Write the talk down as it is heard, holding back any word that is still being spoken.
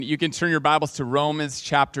You can turn your Bibles to Romans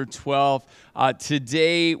chapter 12.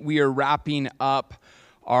 Today we are wrapping up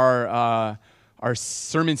our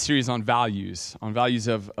sermon series on values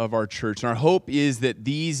of our church. And our hope is that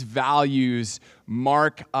these values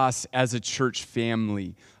mark us as a church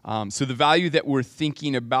family. So the value that we're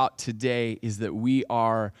thinking about today is that we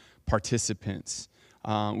are participants.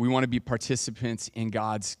 We want to be participants in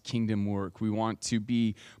God's kingdom work. We want to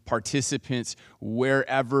be participants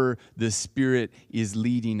wherever the Spirit is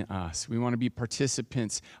leading us. We want to be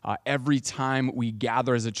participants every time we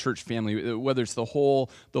gather as a church family, whether it's the whole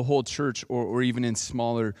church or even in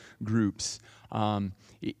smaller groups.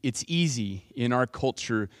 It's easy in our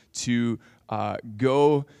culture to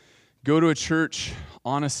go to a church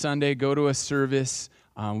on a Sunday, go to a service.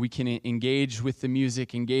 We can engage with the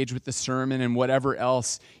music, engage with the sermon, and whatever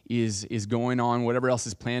else is going on, whatever else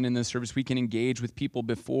is planned in the service. We can engage with people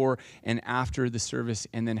before and after the service,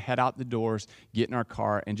 and then head out the doors, get in our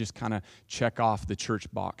car, and just kind of check off the church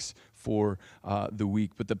box for the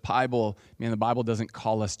week. But the Bible doesn't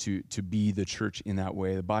call us to be the church in that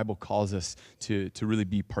way. The Bible calls us to really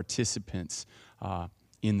be participants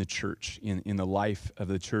in the church, in the life of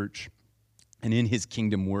the church, and in his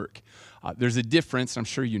kingdom work. There's a difference, I'm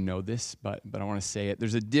sure you know this, but I want to say it.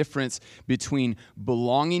 There's a difference between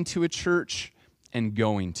belonging to a church and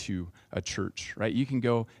going to a church, right? You can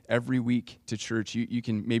go every week to church. You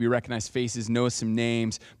can maybe recognize faces, know some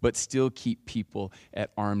names, but still keep people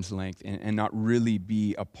at arm's length and not really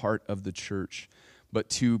be a part of the church. But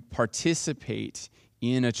to participate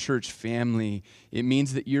in a church family, it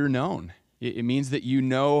means that you're known. It means that you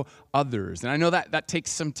know others. And I know that takes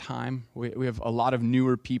some time. We have a lot of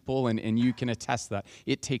newer people, and you can attest that.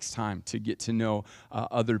 It takes time to get to know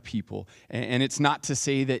other people. And it's not to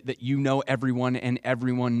say that you know everyone and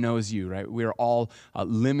everyone knows you, right? We're all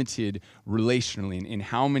limited relationally in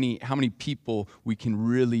how many people we can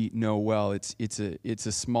really know well. It's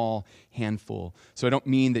a small handful. So I don't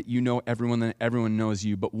mean that you know everyone and everyone knows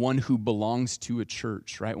you, but one who belongs to a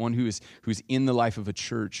church, right? One who's in the life of a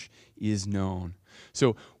church is known.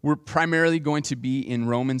 So we're primarily going to be in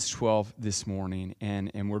Romans 12 this morning,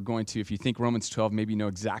 and we're going to, if you think Romans 12, maybe you know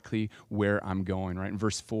exactly where I'm going, right? In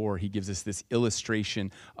verse 4, he gives us this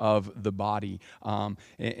illustration of the body.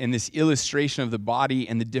 And this illustration of the body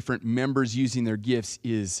and the different members using their gifts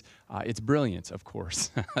is, it's brilliant, of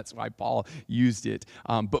course. That's why Paul used it.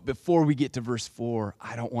 But before we get to verse 4,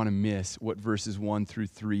 I don't want to miss what verses 1 through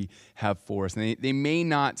 3 have for us. And they may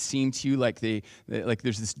not seem to you like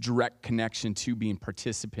there's this direct connection to being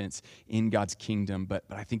participants in God's kingdom, but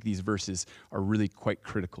I think these verses are really quite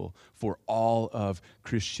critical for all of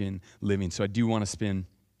Christian living. So I do want to spend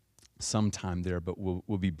some time there, but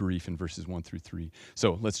we'll be brief in verses 1 through 3.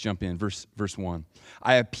 So let's jump in. Verse 1.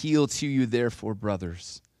 I appeal to you, therefore,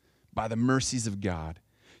 brothers, by the mercies of God,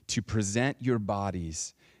 to present your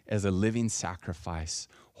bodies as a living sacrifice,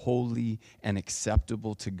 holy and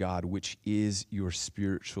acceptable to God, which is your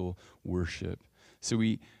spiritual worship. So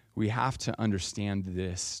we have to understand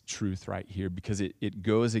this truth right here because it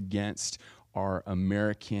goes against our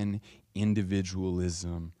American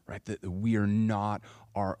individualism, right? That we are not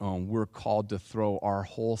our own. We're called to throw our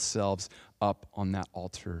whole selves up on that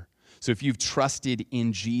altar. So if you've trusted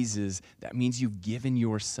in Jesus, that means you've given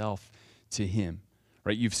yourself to him,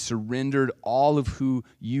 right? You've surrendered all of who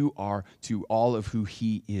you are to all of who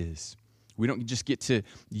he is. We don't just get to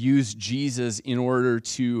use Jesus in order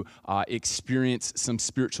to experience some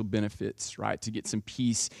spiritual benefits, right? To get some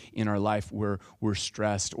peace in our life where we're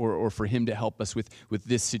stressed, or for him to help us with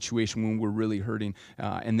this situation when we're really hurting,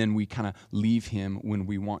 and then we kind of leave him when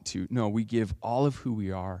we want to. No, we give all of who we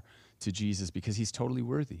are to Jesus because he's totally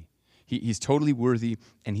worthy. He's totally worthy,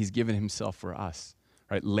 and he's given himself for us,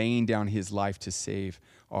 right? Laying down his life to save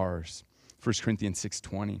ours. 1 Corinthians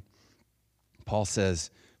 6:20, Paul says,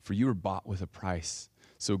 for you were bought with a price,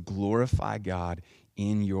 so glorify God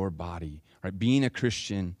in your body. Right? Being a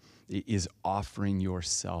Christian is offering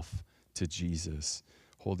yourself to Jesus,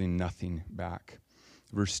 holding nothing back.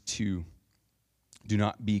 Verse 2, do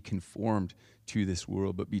not be conformed to this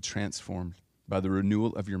world, but be transformed by the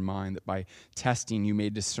renewal of your mind, that by testing you may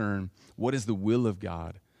discern what is the will of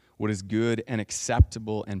God, what is good and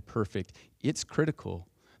acceptable and perfect. It's critical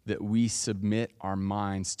that we submit our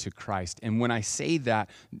minds to Christ. And when I say that,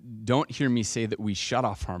 don't hear me say that we shut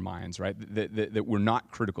off our minds, right? That we're not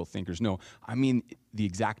critical thinkers. No, I mean the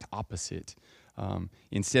exact opposite.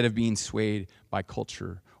 Instead of being swayed by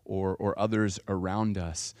culture or others around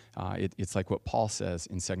us, it's like what Paul says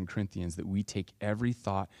in 2 Corinthians, that we take every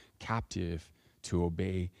thought captive to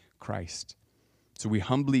obey Christ. So we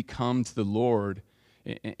humbly come to the Lord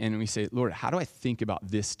And we say, Lord, how do I think about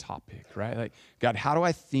this topic, right? Like, God, how do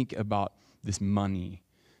I think about this money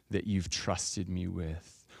that you've trusted me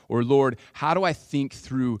with? Or Lord, how do I think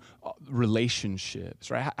through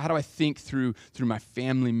relationships, right? How do I think through my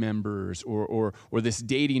family members or this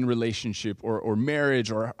dating relationship or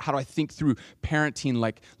marriage? Or how do I think through parenting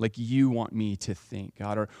like you want me to think,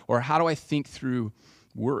 God? Or how do I think through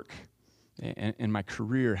work and my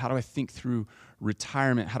career? How do I think through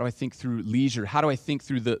retirement? How do I think through leisure? How do I think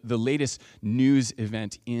through the latest news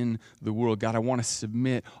event in the world? God, I want to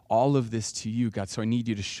submit all of this to you, God, so I need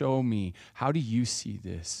you to show me, how do you see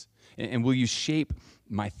this? And will you shape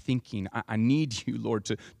my thinking? I need you, Lord,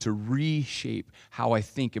 to reshape how I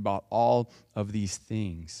think about all of these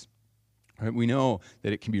things. Right? We know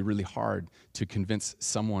that it can be really hard to convince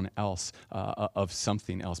someone else of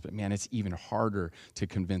something else, but man, it's even harder to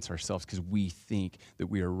convince ourselves because we think that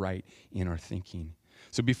we are right in our thinking.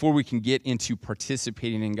 So before we can get into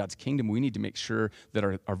participating in God's kingdom, we need to make sure that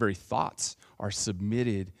our very thoughts are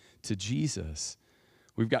submitted to Jesus.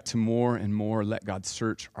 We've got to more and more let God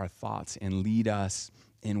search our thoughts and lead us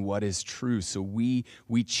in what is true. So we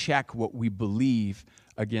check what we believe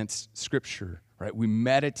against Scripture, right? We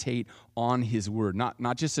meditate on His Word,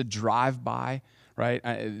 not just a drive-by, right?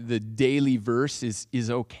 The daily verse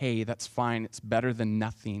is okay. That's fine. It's better than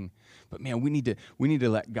nothing. But man, we need to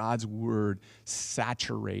let God's Word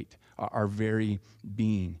saturate our very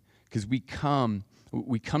being, because we come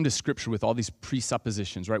to Scripture with all these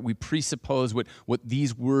presuppositions, right? We presuppose what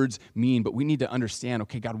these words mean, but we need to understand,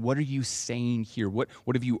 okay, God, what are you saying here? What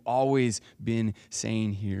have you always been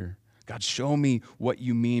saying here? God, show me what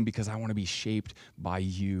you mean, because I want to be shaped by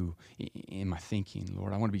you in my thinking,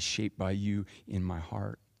 Lord. I want to be shaped by you in my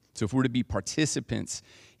heart. So if we're to be participants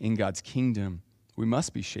in God's kingdom, we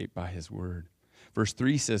must be shaped by His Word. Verse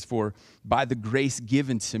 3 says, "For by the grace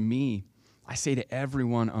given to me, I say to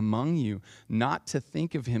everyone among you, not to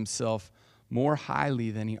think of himself more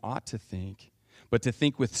highly than he ought to think, but to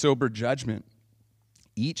think with sober judgment,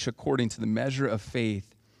 each according to the measure of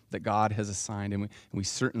faith that God has assigned." And we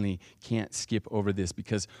certainly can't skip over this,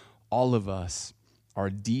 because all of us, our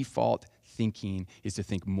default thinking is to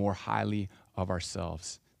think more highly of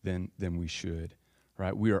ourselves than we should,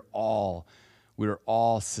 right? We are all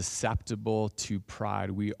susceptible to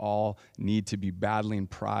pride. We all need to be battling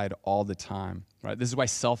pride all the time, right? This is why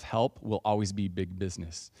self-help will always be big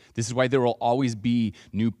business. This is why there will always be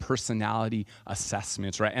new personality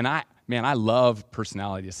assessments, right? And I love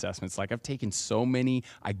personality assessments. Like, I've taken so many,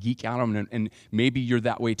 I geek out on them, and maybe you're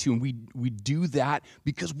that way too. And we do that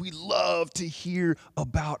because we love to hear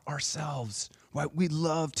about ourselves, right? We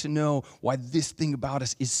love to know why this thing about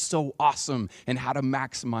us is so awesome and how to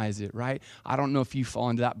maximize it, right? I don't know if you fall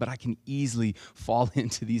into that, but I can easily fall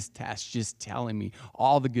into these tests just telling me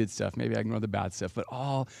all the good stuff. Maybe I ignore the bad stuff, but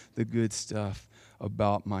all the good stuff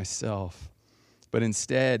about myself. But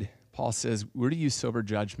instead, Paul says, we're to use sober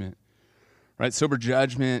judgment. Right? Sober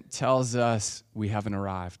judgment tells us we haven't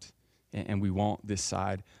arrived and we won't this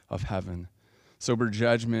side of heaven. Sober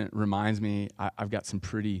judgment reminds me I've got some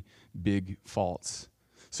pretty big faults.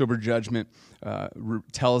 Sober judgment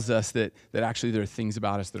tells us that actually there are things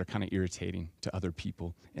about us that are kind of irritating to other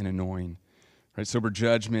people and annoying. Right? Sober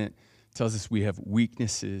judgment tells us we have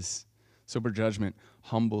weaknesses. Sober judgment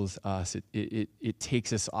humbles us. It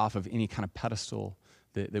takes us off of any kind of pedestal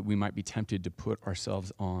that we might be tempted to put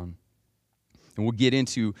ourselves on. And we'll get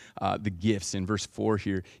into the gifts in verse 4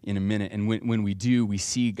 here in a minute. And when we do, we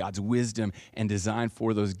see God's wisdom and design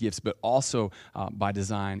for those gifts, but also by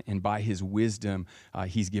design and by His wisdom,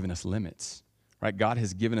 He's given us limits, right? God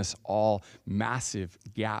has given us all massive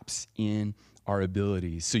gaps in our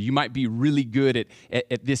abilities. So you might be really good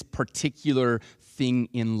at this particular thing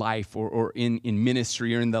in life or in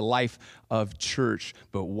ministry or in the life of church,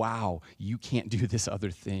 but wow, you can't do this other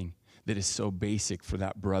thing that is so basic for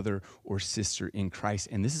that brother or sister in Christ.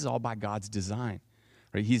 And this is all by God's design,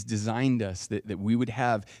 right? He's designed us that we would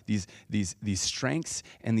have these strengths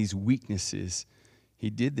and these weaknesses. He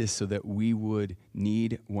did this so that we would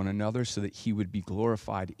need one another, so that He would be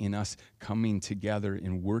glorified in us coming together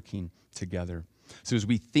and working together. So as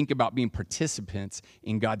we think about being participants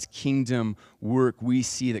in God's kingdom work, we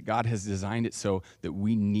see that God has designed it so that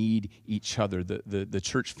we need each other. The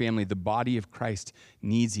church family, the body of Christ,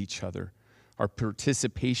 needs each other. Our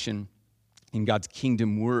participation in God's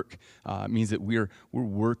kingdom work means that we're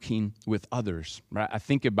working with others, right? I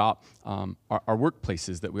think about our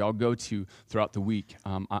workplaces that we all go to throughout the week.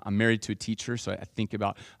 I'm married to a teacher, so I think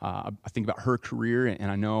about her career,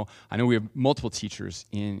 and I know we have multiple teachers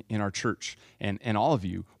in our church, and all of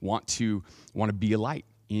you want to be a light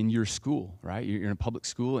in your school, right? You're in a public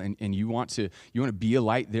school and you want to be a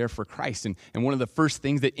light there for Christ. And one of the first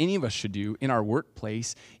things that any of us should do in our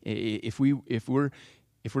workplace, if we're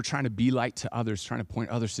trying to be light to others, trying to point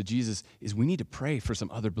others to Jesus, is we need to pray for some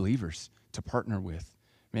other believers to partner with.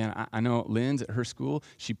 Man, I know Lynn's at her school,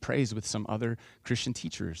 she prays with some other Christian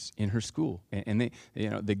teachers in her school. And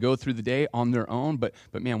they go through the day on their own, but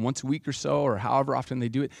man, once a week or so, or however often they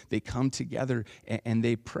do it, they come together and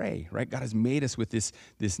they pray, right? God has made us with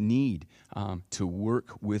this need to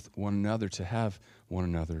work with one another, to have one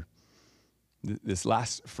another. This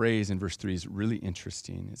last phrase in verse 3 is really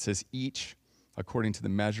interesting. It says, each according to the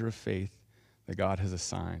measure of faith that God has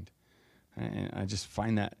assigned. And I just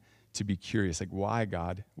find that to be curious. Like, why,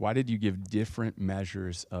 God? Why did you give different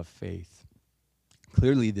measures of faith?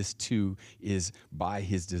 Clearly, this too is by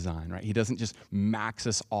his design, right? He doesn't just max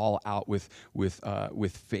us all out with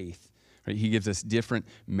faith. Right? He gives us different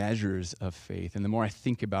measures of faith. And the more I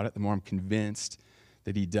think about it, the more I'm convinced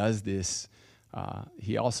that he does this.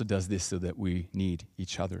 He also does this so that we need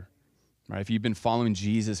each other. Right? If you've been following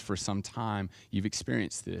Jesus for some time, you've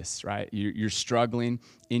experienced this, right? You're struggling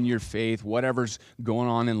in your faith, whatever's going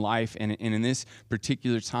on in life. And in this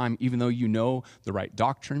particular time, even though you know the right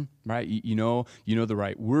doctrine, right? You know the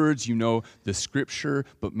right words, you know the scripture,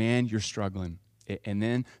 but man, you're struggling. And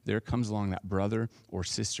then there comes along that brother or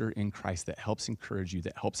sister in Christ that helps encourage you,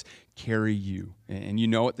 that helps carry you. And you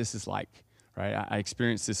know what this is like, right? I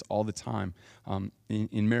experience this all the time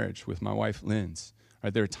in marriage with my wife, Lynn's.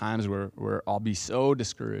 Right, there are times where I'll be so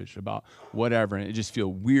discouraged about whatever, and I just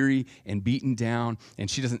feel weary and beaten down, and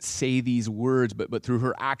she doesn't say these words, but through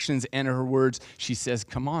her actions and her words, she says,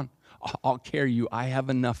 come on, I'll carry you. I have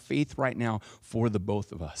enough faith right now for the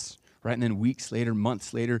both of us. Right, and then weeks later,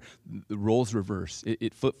 months later, the roles reverse.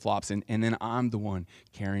 It flip-flops, and then I'm the one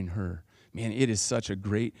carrying her. Man, it is such a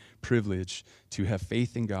great privilege to have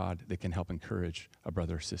faith in God that can help encourage a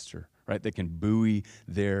brother or sister, right, that can buoy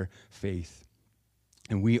their faith.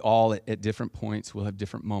 And we all, at different points, will have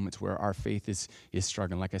different moments where our faith is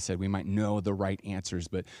struggling. Like I said, we might know the right answers,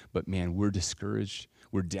 but man, we're discouraged.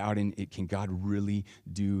 We're doubting, can God really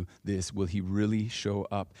do this? Will he really show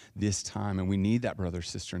up this time? And we need that brother or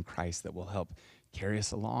sister in Christ that will help carry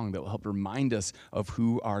us along, that will help remind us of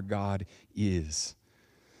who our God is.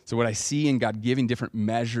 So what I see in God giving different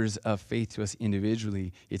measures of faith to us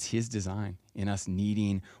individually, it's his design in us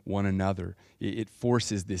needing one another. It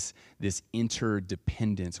forces this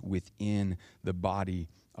interdependence within the body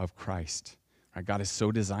of Christ. Right? God has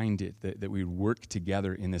so designed it that we work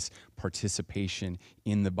together in this participation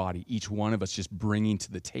in the body, each one of us just bringing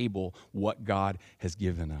to the table what God has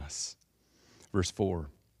given us. Verse 4.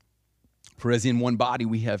 For as in one body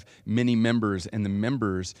we have many members, and the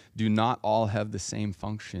members do not all have the same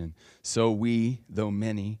function. So we, though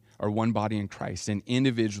many, are one body in Christ, and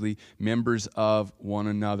individually members of one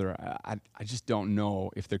another. I just don't know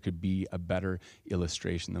if there could be a better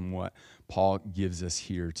illustration than what Paul gives us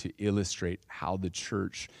here to illustrate how the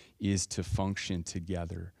church is to function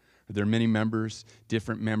together. There are many members,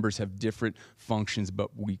 different members have different functions,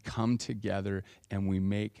 but we come together and we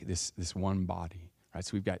make this one body. Right,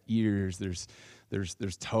 so we've got ears, there's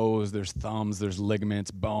toes, there's thumbs, there's ligaments,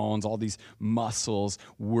 bones, all these muscles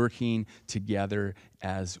working together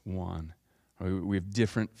as one. Right, we have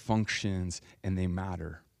different functions and they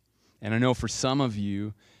matter. And I know for some of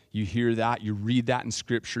you, you hear that, you read that in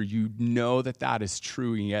Scripture, you know that is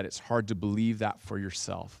true, and yet it's hard to believe that for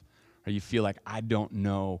yourself. Or you feel like, I don't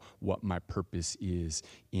know what my purpose is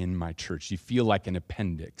in my church. You feel like an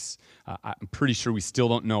appendix. I'm pretty sure we still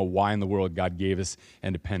don't know why in the world God gave us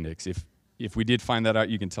an appendix. If we did find that out,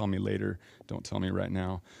 you can tell me later. Don't tell me right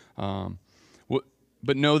now.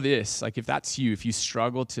 But know this, like if that's you, if you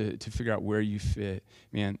struggle to figure out where you fit,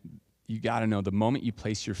 man, you got to know the moment you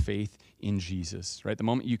place your faith in Jesus, right? The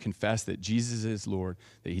moment you confess that Jesus is Lord,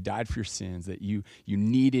 that he died for your sins, that you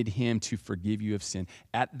needed him to forgive you of sin,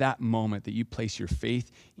 at that moment that you place your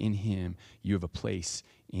faith in him, you have a place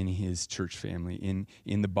in his church family,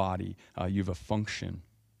 in the body. You have a function.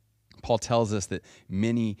 Paul tells us that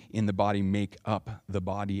many in the body make up the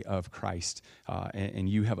body of Christ, and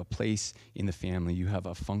you have a place in the family. You have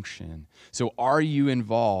a function. So are you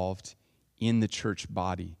involved in the church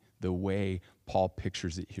body the way Paul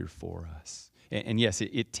pictures it here for us? And yes,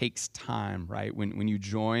 it takes time, right? When you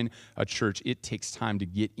join a church, it takes time to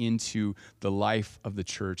get into the life of the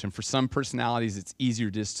church. And for some personalities, it's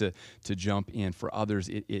easier just to jump in. For others,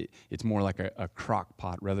 it's more like a crock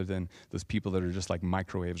pot rather than those people that are just like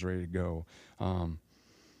microwaves ready to go.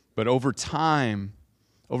 But over time,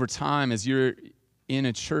 as you're in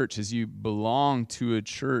a church, as you belong to a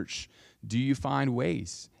church, do you find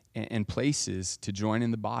ways and places to join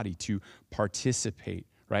in the body, to participate,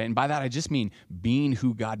 right? And by that, I just mean being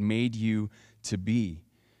who God made you to be,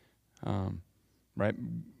 right?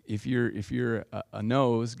 If you're a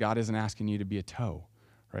nose, God isn't asking you to be a toe,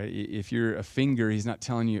 right? If you're a finger, he's not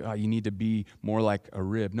telling you, you need to be more like a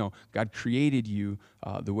rib. No, God created you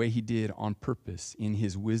the way he did on purpose in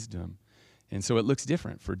his wisdom. And so it looks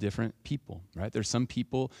different for different people, right? There's some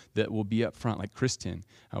people that will be up front, like Kristen.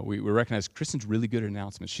 We recognize Kristen's really good at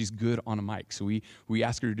announcements. She's good on a mic. So we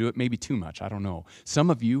ask her to do it maybe too much. I don't know. Some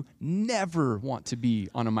of you never want to be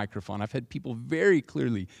on a microphone. I've had people very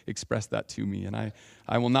clearly express that to me, and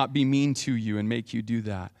I will not be mean to you and make you do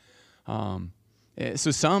that.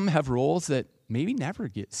 So some have roles that maybe never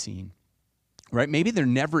get seen. Right? Maybe they're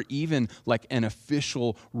never even like an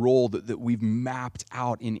official role that we've mapped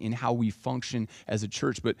out in how we function as a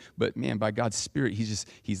church. But man, by God's Spirit,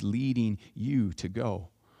 he's leading you to go,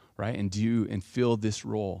 right? And do and fill this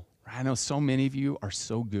role. I know so many of you are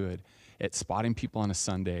so good at spotting people on a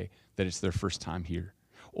Sunday that it's their first time here.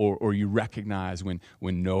 Or you recognize when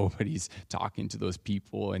nobody's talking to those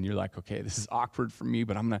people and you're like, okay, this is awkward for me,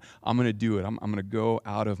 but I'm gonna do it. I'm gonna go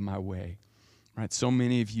out of my way. Right? So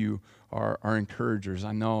many of you are encouragers.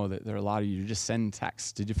 I know that there are a lot of you just send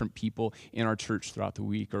texts to different people in our church throughout the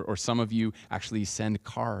week, or some of you actually send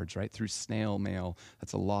cards, right, through snail mail.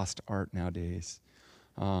 That's a lost art nowadays.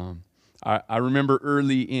 I remember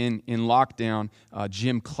early in lockdown,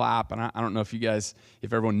 Jim Clapp, and I don't know if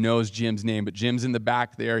everyone knows Jim's name, but Jim's in the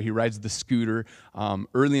back there. He rides the scooter.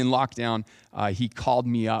 Early in lockdown, he called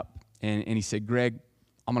me up, and he said, Greg,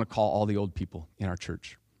 I'm going to call all the old people in our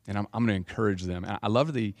church. And I'm going to encourage them. And I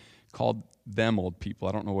love that he called them old people.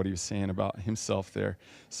 I don't know what he was saying about himself there.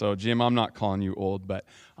 So, Jim, I'm not calling you old, but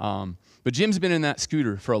Jim's been in that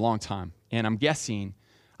scooter for a long time. And I'm guessing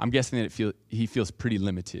that he feels pretty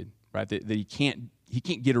limited, right? That he can't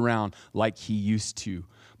get around like he used to.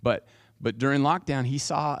 But during lockdown, he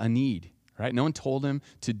saw a need, right? No one told him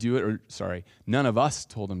to do it, none of us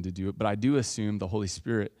told him to do it, but I do assume the Holy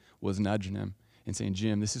Spirit was nudging him and saying,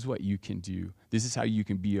 Jim, this is what you can do. This is how you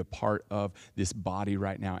can be a part of this body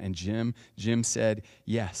right now. And Jim said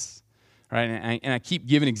yes. Right? And I keep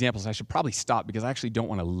giving examples. I should probably stop because I actually don't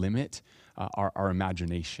want to limit our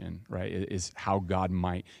imagination, right, is how God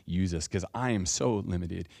might use us, because I am so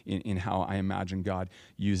limited in how I imagine God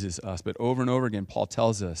uses us. But over and over again, Paul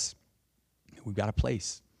tells us we've got a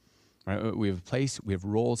place. Right? We have a place, we have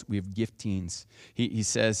roles, we have giftings. He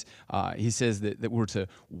says that we're to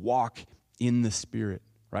walk in the Spirit,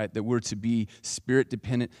 right? That we're to be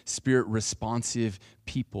Spirit-dependent, Spirit-responsive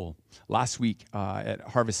people. Last week at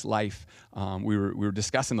Harvest Life, we were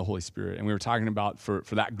discussing the Holy Spirit, and we were talking about for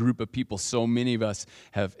that group of people, so many of us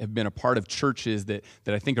have been a part of churches that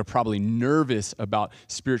I think are probably nervous about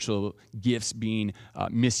spiritual gifts being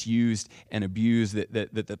misused and abused, that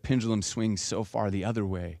the pendulum swings so far the other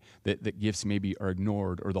way, that gifts maybe are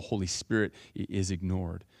ignored or the Holy Spirit is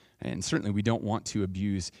ignored. And certainly we don't want to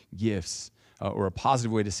abuse gifts. Or a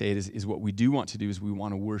positive way to say it is what we do want to do is we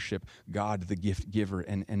want to worship God, the gift giver,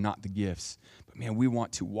 and not the gifts. But man, we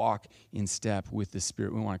want to walk in step with the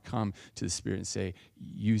Spirit. We want to come to the Spirit and say,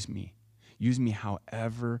 use me. Use me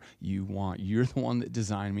however you want. You're the one that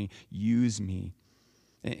designed me. Use me.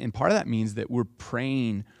 And part of that means that we're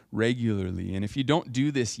praying regularly. And if you don't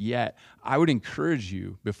do this yet, I would encourage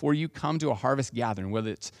you, before you come to a harvest gathering,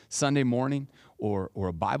 whether it's Sunday morning or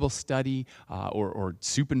a Bible study or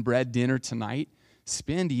soup and bread dinner tonight,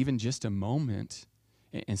 spend even just a moment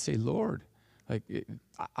and say, Lord,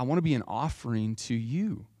 I want to be an offering to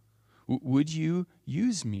you. Would you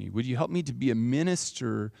use me? Would you help me to be a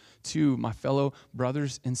minister to my fellow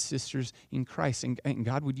brothers and sisters in Christ? And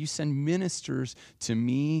God, would you send ministers to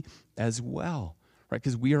me as well? Right?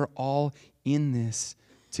 Because we are all in this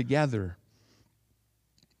together.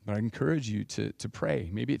 But I encourage you to pray.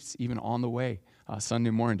 Maybe it's even on the way Sunday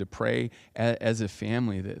morning, to pray as a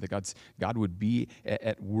family that God would be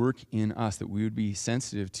at work in us, that we would be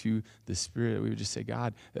sensitive to the Spirit, that we would just say,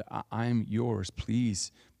 God, I'm yours.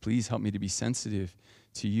 Please help me to be sensitive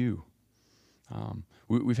to you.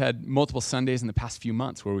 We've had multiple Sundays in the past few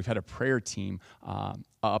months where we've had a prayer team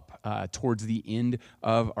up towards the end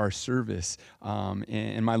of our service.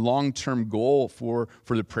 And my long-term goal for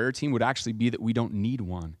the prayer team would actually be that we don't need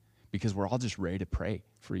one, because we're all just ready to pray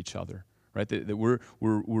for each other. Right, that we're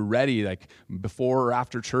ready, like before or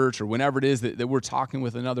after church or whenever it is that we're talking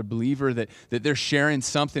with another believer, that they're sharing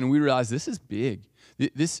something, and we realize this is big.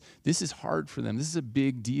 This is hard for them. This is a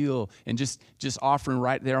big deal. And just offering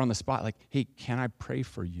right there on the spot, like, hey, can I pray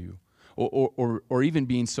for you? or even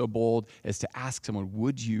being so bold as to ask someone,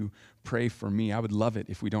 would you pray for me? I would love it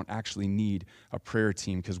if we don't actually need a prayer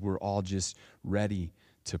team because we're all just ready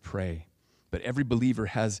to pray. But every believer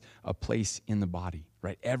has a place in the body,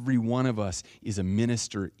 right? Every one of us is a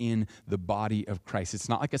minister in the body of Christ. It's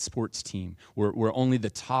not like a sports team where only the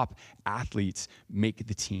top athletes make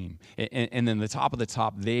the team. And then the top of the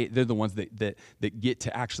top, they're the ones that get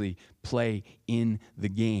to actually play in the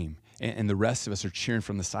game. And the rest of us are cheering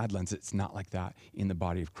from the sidelines. It's not like that in the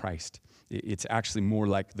body of Christ. It's actually more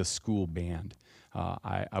like the school band.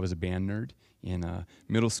 I was a band nerd in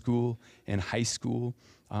middle school and high school.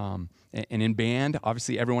 And in band,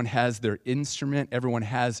 obviously everyone has their instrument, everyone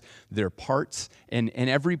has their parts, and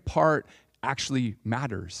every part actually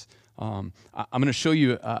matters. I'm going to show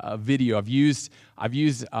you a video. I've used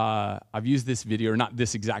this video, or not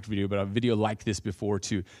this exact video, but a video like this before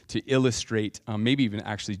to illustrate, maybe even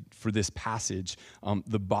actually for this passage,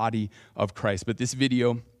 the body of Christ. But this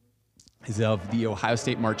video is of the Ohio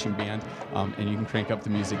State Marching Band, and you can crank up the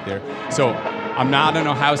music there. So I'm not an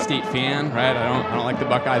Ohio State fan, right? I don't like the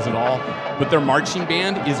Buckeyes at all, but their marching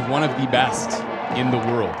band is one of the best in the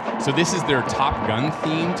world. So this is their Top Gun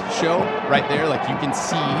themed show right there. Like you can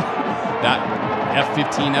see that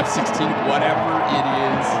F-15, F-16, whatever it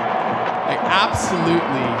is. Like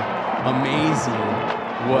absolutely amazing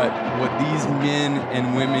what these men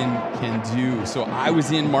and women can do. So I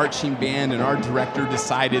was in marching band, and our director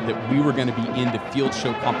decided that we were going to be into field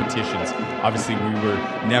show competitions. Obviously, we were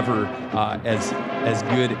never as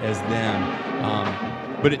good as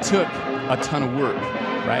them, but it took a ton of work,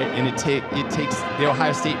 right? And it takes the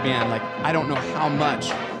Ohio State band, like I don't know how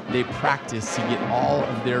much they practice to get all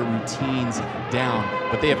of their routines down,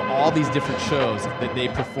 but they have all these different shows that they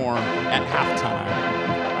perform at halftime.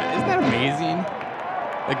 Right? Isn't that amazing?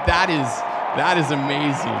 Like that is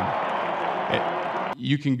amazing.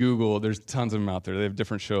 You can Google, there's tons of them out there. They have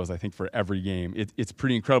different shows, I think, for every game. It's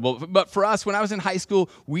pretty incredible. But for us, when I was in high school,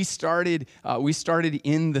 we started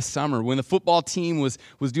in the summer. When the football team was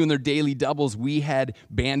doing their daily doubles, we had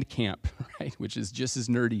band camp, right? Which is just as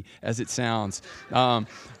nerdy as it sounds.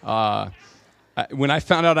 When I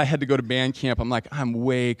found out I had to go to band camp, I'm like, I'm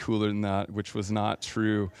way cooler than that, which was not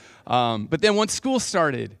true. But then once school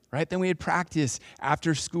started, right, then we had practice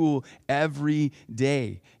after school every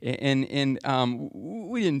day. And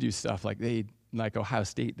we didn't do stuff like Ohio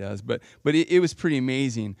State does, but it was pretty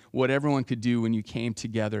amazing what everyone could do when you came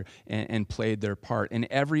together and played their part. And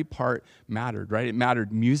every part mattered, right? It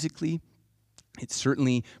mattered musically. It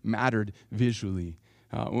certainly mattered visually.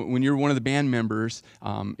 When you're one of the band members,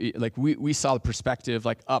 like we saw the perspective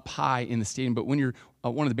like up high in the stadium, but when you're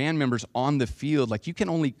one of the band members on the field, like you can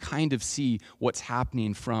only kind of see what's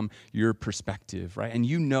happening from your perspective, right? And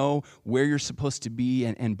you know where you're supposed to be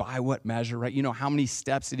and by what measure, right? You know how many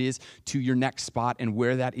steps it is to your next spot and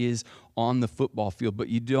where that is on the football field, but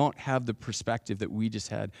you don't have the perspective that we just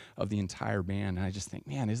had of the entire band. And I just think,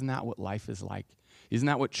 man, isn't that what life is like? Isn't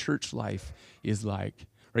that what church life is like,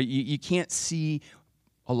 right? You can't see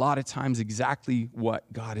a lot of times exactly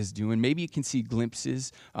what God is doing. Maybe you can see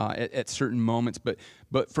glimpses at certain moments, but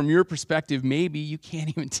from your perspective, maybe you can't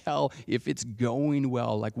even tell if it's going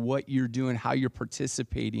well, like what you're doing, how you're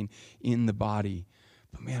participating in the body.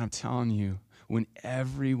 But man, I'm telling you, when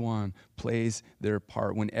everyone plays their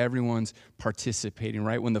part, when everyone's participating,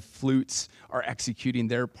 right? When the flutes are executing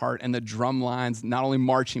their part and the drum lines not only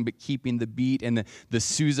marching but keeping the beat, and the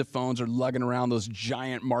sousaphones are lugging around those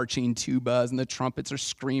giant marching tubas, and the trumpets are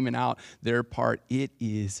screaming out their part, it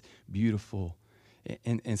is beautiful.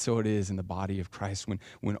 And so it is in the body of Christ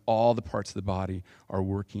when all the parts of the body are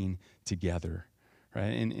working together.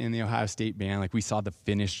 Right? In the Ohio State band, like we saw the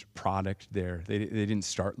finished product there. They didn't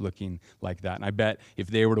start looking like that. And I bet if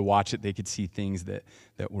they were to watch it, they could see things that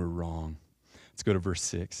were wrong. Let's go to verse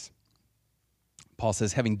 6. Paul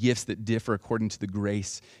says, having gifts that differ according to the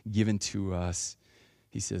grace given to us,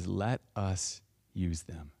 he says, let us use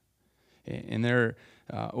them. And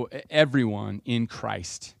everyone in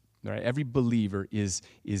Christ, right? Every believer is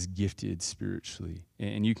gifted spiritually.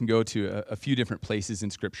 And you can go to a few different places in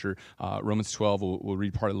Scripture. Romans 12, we'll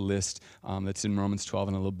read part of the list that's in Romans 12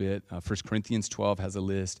 in a little bit. 1 Corinthians 12 has a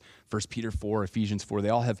list. 1 Peter 4, Ephesians 4, they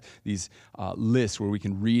all have these lists where we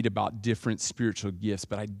can read about different spiritual gifts.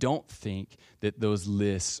 But I don't think that those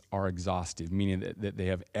lists are exhaustive, meaning that they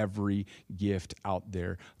have every gift out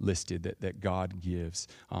there listed that God gives.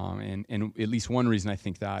 And at least one reason I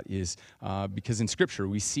think that is because in Scripture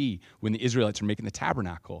we see Sea when the Israelites are making the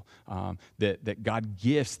tabernacle, that God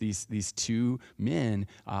gifts these two men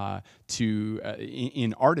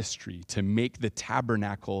in artistry to make the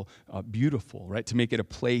tabernacle beautiful, right? To make it a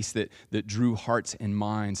place that drew hearts and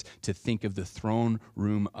minds to think of the throne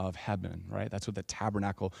room of heaven, right? That's what the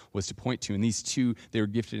tabernacle was to point to. And these two, they were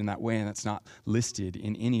gifted in that way, and that's not listed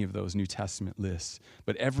in any of those New Testament lists.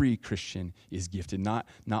 But every Christian is gifted. Not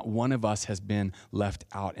one of us has been left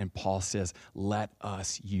out. And Paul says, let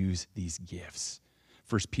us use these gifts.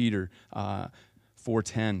 1 Peter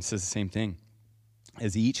 4:10 says the same thing.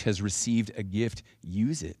 As each has received a gift,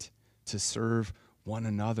 use it to serve one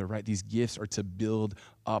another, right? These gifts are to build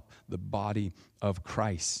up the body of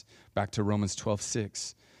Christ. Back to Romans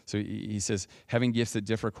 12:6. So he says, having gifts that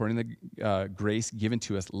differ according to the grace given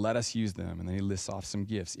to us, let us use them. And then he lists off some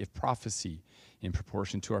gifts. If prophecy, in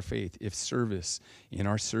proportion to our faith. If service, in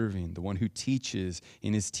our serving. The one who teaches,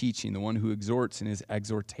 in his teaching. The one who exhorts, in his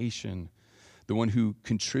exhortation. The one who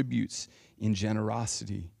contributes, in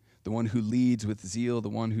generosity. The one who leads with zeal. The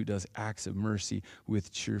one who does acts of mercy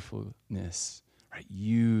with cheerfulness. Right?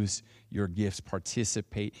 Use your gifts,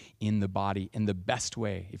 participate in the body. And the best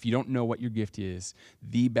way, if you don't know what your gift is,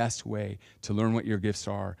 the best way to learn what your gifts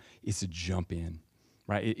are is to jump in,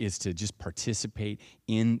 right? It is to just participate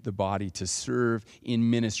in the body, to serve in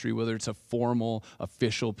ministry, whether it's a formal,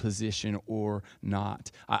 official position or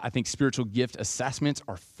not. I think spiritual gift assessments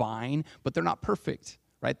are fine, but they're not perfect.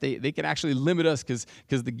 Right? They can actually limit us because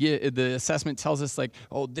the assessment tells us like,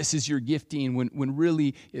 oh, this is your gifting, when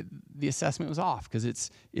really the assessment was off because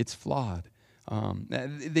it's flawed.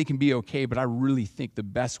 They can be okay, but I really think the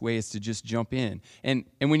best way is to just jump in. And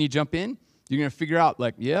when you jump in, you're going to figure out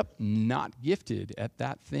like, yep, not gifted at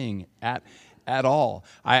that thing at all.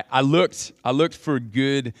 I looked for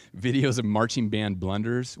good videos of marching band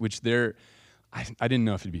blunders, which I didn't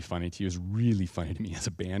know if it'd be funny to you. It was really funny to me as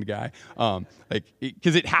a band guy.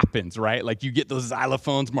 Because it happens, right? Like you get those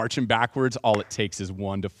xylophones marching backwards, all it takes is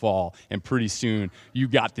one to fall. And pretty soon you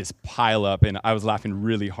got this pile up, and I was laughing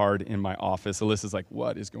really hard in my office. Alyssa's like,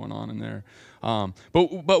 what is going on in there?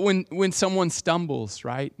 But when someone stumbles,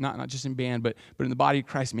 right? Not just in band, but in the body of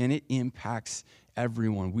Christ, man, it impacts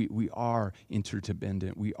everyone. We are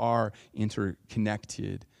interdependent. We are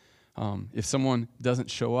interconnected. If someone doesn't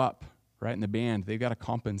show up, right, in the band, they've got to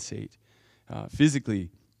compensate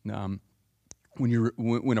physically.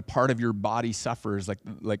 When a part of your body suffers,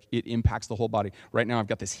 like it impacts the whole body. Right now, I've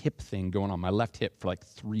got this hip thing going on. My left hip for like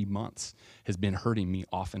 3 months has been hurting me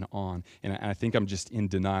off and on, and I think I'm just in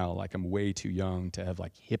denial. Like I'm way too young to have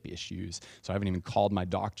like hip issues, so I haven't even called my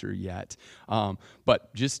doctor yet.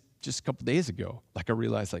 But just a couple days ago, like I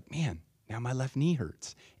realized, like, man, now my left knee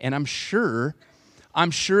hurts, and I'm sure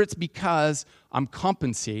it's because I'm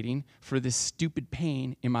compensating for this stupid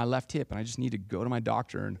pain in my left hip, and I just need to go to my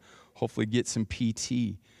doctor and hopefully get some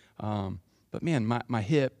PT. But man, my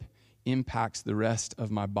hip impacts the rest of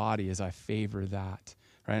my body as I favor that.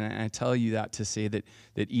 Right? And I tell you that to say that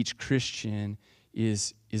each Christian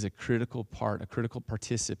is a critical part, a critical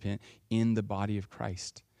participant in the body of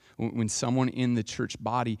Christ. When someone in the church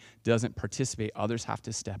body doesn't participate, others have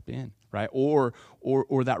to step in, right? Or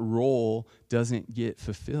that role doesn't get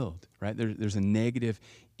fulfilled, right? There's a negative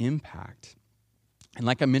impact. And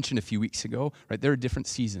like I mentioned a few weeks ago, right, there are different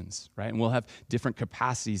seasons, right? And we'll have different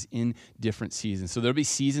capacities in different seasons. So there'll be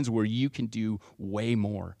seasons where you can do way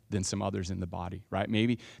more than some others in the body, right?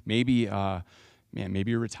 Maybe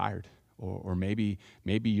you're retired. Or maybe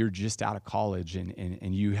you're just out of college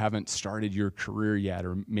and you haven't started your career yet.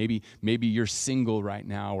 Or maybe you're single right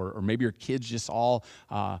now. Or maybe your kids just are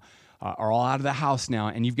all out of the house now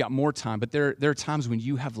and you've got more time. But there are times when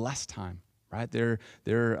you have less time. Right? They're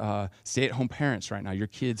stay-at-home parents right now. Your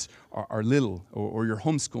kids are little, or you're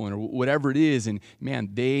homeschooling, or whatever it is, and man,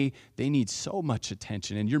 they need so much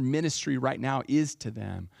attention. And your ministry right now is to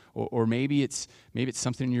them, or maybe it's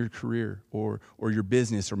something in your career, or your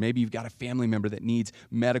business, or maybe you've got a family member that needs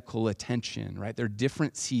medical attention. Right? There are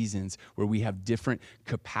different seasons where we have different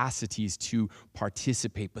capacities to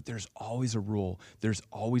participate, but there's always a role. There's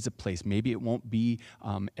always a place. Maybe it won't be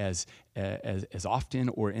as often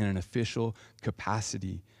or in an official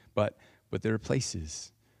capacity, but there are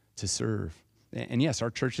places to serve. And yes, our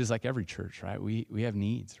church is like every church, right? We have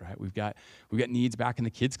needs, right? We've got needs back in the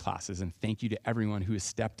kids classes, and thank you to everyone who has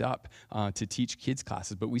stepped up to teach kids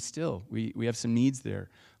classes. But we have some needs there.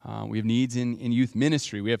 We have needs in youth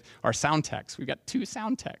ministry. We have our sound techs. We've got 2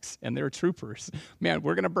 sound techs, and they're troopers. Man,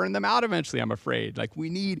 we're going to burn them out eventually, I'm afraid. Like we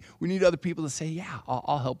need other people to say, yeah,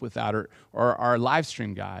 I'll help with that. Or our live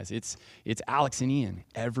stream guys. It's Alex and Ian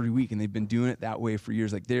every week, and they've been doing it that way for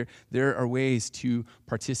years. Like there are ways to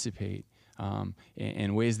participate.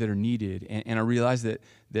 and ways that are needed. And I realize that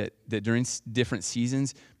during different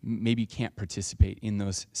seasons, maybe you can't participate in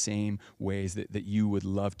those same ways that you would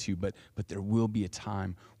love to, but there will be a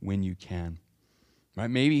time when you can. Right?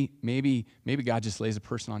 Maybe God just lays a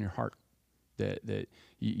person on your heart that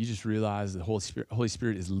you just realize the Holy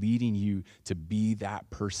Spirit is leading you to be that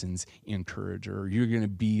person's encourager. You're going to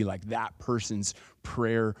be like that person's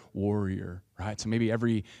prayer warrior, right? So maybe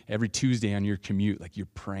every Tuesday on your commute, like you're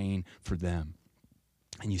praying for them,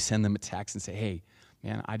 and you send them a text and say, "Hey,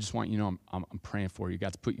 man, I just want you to know I'm praying for you.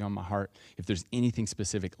 God's put you on my heart. If there's anything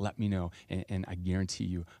specific, let me know, and I guarantee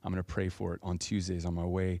you, I'm going to pray for it on Tuesdays on my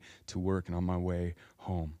way to work and on my way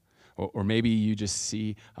home." Or maybe you just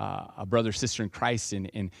see a brother or sister in Christ,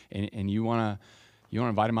 and you want to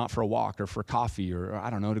invite them out for a walk or for coffee, or I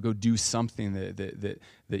don't know, to go do something that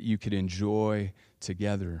you could enjoy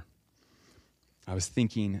together. I was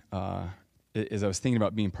thinking, as I was thinking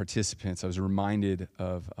about being participants, I was reminded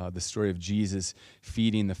of the story of Jesus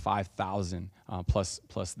feeding the 5,000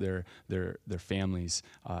 plus their families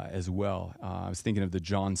as well. I was thinking of the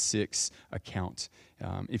John 6 account.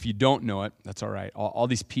 If you don't know it, that's all right. All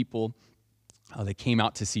these people, they came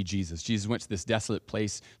out to see Jesus. Jesus went to this desolate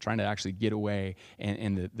place trying to actually get away,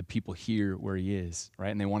 and the people hear where he is, right?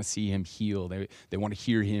 And they want to see him heal. They want to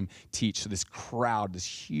hear him teach. So this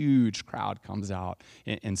huge crowd comes out.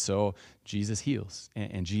 And so Jesus heals,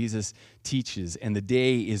 and Jesus teaches, and the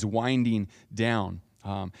day is winding down.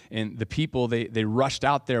 And the people, they rushed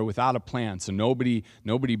out there without a plan. So nobody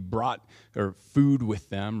brought or food with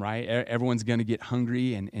them, right? Everyone's going to get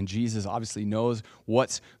hungry, and Jesus obviously knows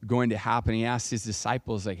what's going to happen. He asks his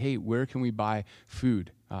disciples, like, "Hey, where can we buy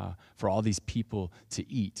food for all these people to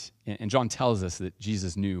eat?" And John tells us that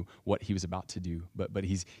Jesus knew what he was about to do, but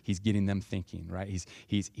he's getting them thinking, right?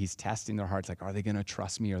 He's testing their hearts, like, are they going to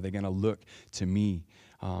trust me? Are they going to look to me?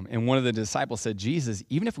 And one of the disciples said, "Jesus,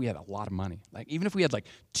 even if we had a lot of money, like even if we had like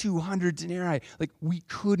 200 denarii, like we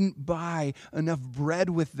couldn't buy enough bread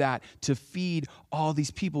with that to feed all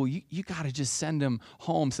these people. You got to just send them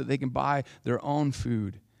home so they can buy their own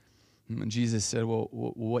food." And Jesus said, well,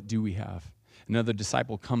 what do we have? Another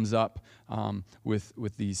disciple comes up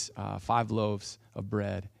with these 5 loaves of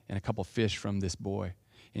bread and a couple fish from this boy.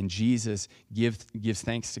 And Jesus gives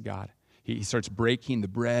thanks to God. He starts breaking the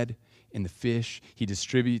bread and the fish. He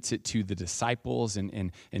distributes it to the disciples,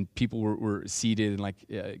 and people were seated in like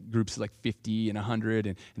groups of like 50 and 100,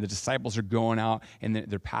 and the disciples are going out, and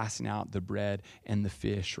they're passing out the bread and the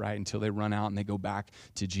fish, right, until they run out, and they go back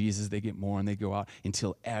to Jesus. They get more, and they go out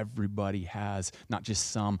until everybody has not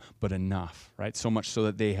just some, but enough, right? So much so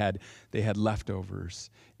that they had leftovers.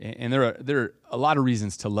 And there are a lot of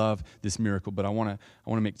reasons to love this miracle, but I want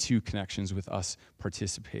to make 2 connections with us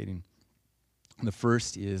participating. The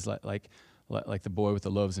first is like the boy with the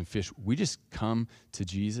loaves and fish. We just come to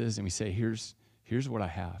Jesus and we say, here's what I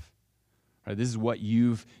have. Right? This is what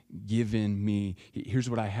you've given me. Here's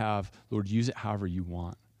what I have. Lord, use it however you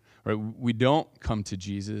want. Right? We don't come to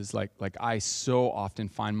Jesus like I so often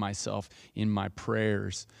find myself in my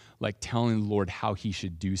prayers, like telling the Lord how he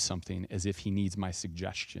should do something as if he needs my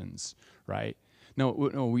suggestions, right? No,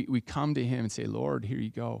 we come to him and say, "Lord, here you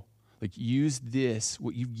go. Like, use this,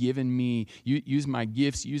 what you've given me. Use my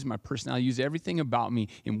gifts, use my personality, use everything about me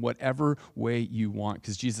in whatever way you want."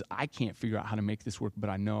 Because, Jesus, I can't figure out how to make this work, but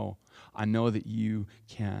I know that you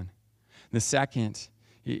can. The second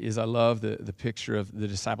is I love the picture of the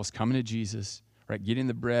disciples coming to Jesus, right? Getting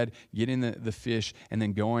the bread, getting the fish, and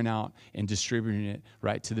then going out and distributing it,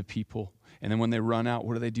 right, to the people. And then when they run out,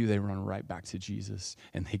 what do? They run right back to Jesus,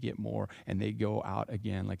 and they get more, and they go out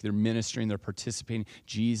again. Like they're ministering, they're participating.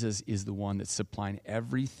 Jesus is the one that's supplying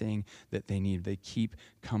everything that they need. They keep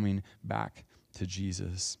coming back to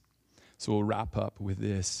Jesus. So we'll wrap up with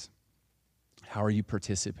this. How are you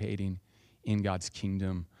participating in God's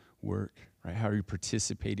kingdom work? Right? How are you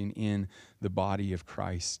participating in the body of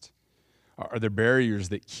Christ? Are there barriers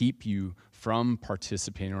that keep you from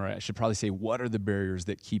participating? Or I should probably say, what are the barriers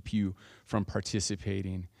that keep you from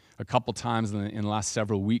participating? A couple times in the last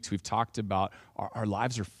several weeks, we've talked about our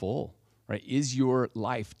lives are full, right? Is your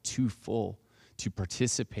life too full to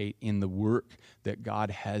participate in the work that God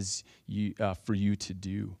has for you to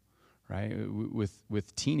do, right?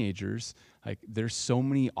 With teenagers, like there's so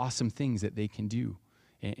many awesome things that they can do.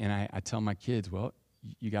 And I tell my kids, well,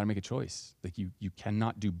 you got to make a choice. Like you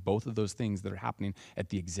cannot do both of those things that are happening at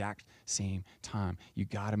the exact same time. You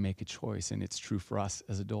got to make a choice, and it's true for us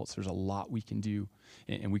as adults. There's a lot we can do,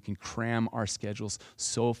 and we can cram our schedules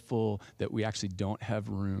so full that we actually don't have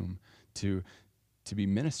room to be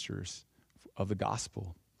ministers of the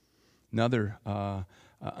gospel.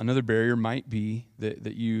 Another barrier might be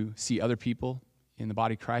that you see other people in the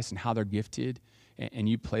body of Christ and how they're gifted, and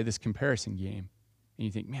you play this comparison game, and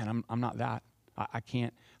you think, man, I'm not that. I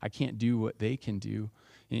can't do what they can do.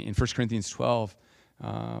 In 1 Corinthians 12,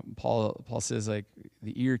 Paul says, like,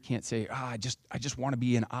 the ear can't say, I just want to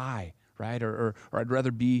be an eye, right? Or I'd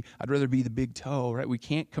rather be the big toe, right? We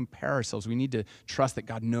can't compare ourselves. We need to trust that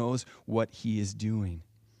God knows what He is doing.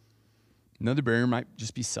 Another barrier might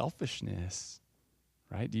just be selfishness,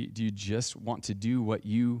 right? Do you just want to do what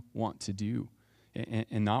you want to do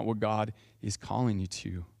and not what God is calling you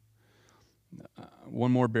to?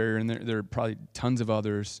 One more barrier, and there are probably tons of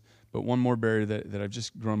others, but one more barrier that I've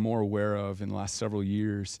just grown more aware of in the last several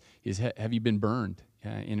years is, have you been burned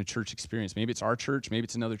in a church experience? Maybe it's our church, maybe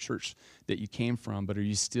it's another church that you came from, but are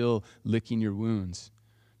you still licking your wounds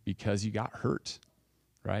because you got hurt?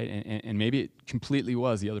 Right? And maybe it completely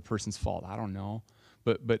was the other person's fault. I don't know.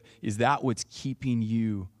 But is that what's keeping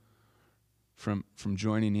you from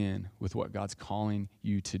joining in with what God's calling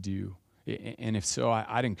you to do? And if so,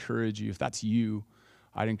 I'd encourage you, if that's you,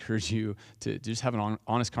 I'd encourage you to just have an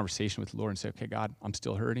honest conversation with the Lord and say, okay, God, I'm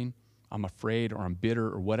still hurting. I'm afraid, or I'm bitter,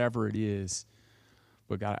 or whatever it is.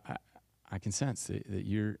 But God, I can sense that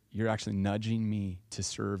you're actually nudging me to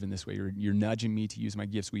serve in this way. You're nudging me to use my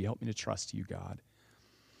gifts. Will you help me to trust you, God?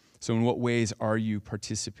 So in what ways are you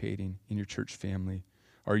participating in your church family?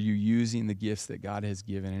 Are you using the gifts that God has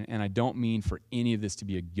given? And I don't mean for any of this to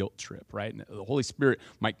be a guilt trip, right? And the Holy Spirit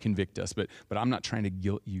might convict us, but I'm not trying to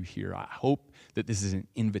guilt you here. I hope that this is an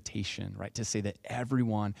invitation, right, to say that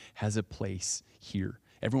everyone has a place here.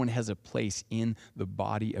 Everyone has a place in the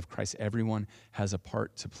body of Christ. Everyone has a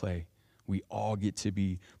part to play. We all get to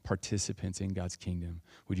be participants in God's kingdom.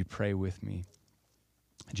 Would you pray with me?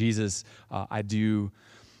 Jesus,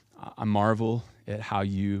 I marvel at how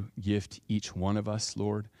you gift each one of us,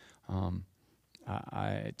 Lord.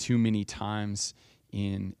 Too many times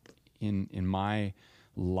in my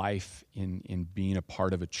life, in being a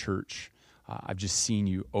part of a church, I've just seen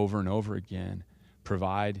you over and over again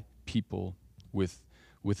provide people with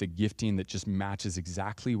a gifting that just matches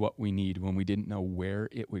exactly what we need when we didn't know where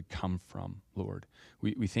it would come from, Lord.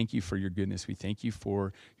 We thank you for your goodness. We thank you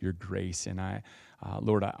for your grace. And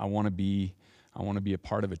Lord, I want to be a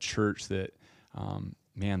part of a church that,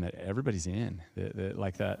 that everybody's in. That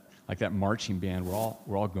like that marching band, we're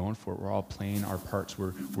all going for it. We're all playing our parts.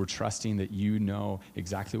 We're trusting that you know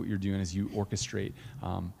exactly what you're doing as you orchestrate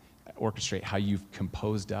how you've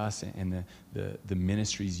composed us and the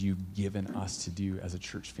ministries you've given us to do as a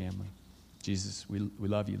church family. Jesus, we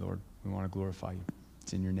love you, Lord. We want to glorify you.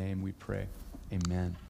 It's in your name we pray. Amen.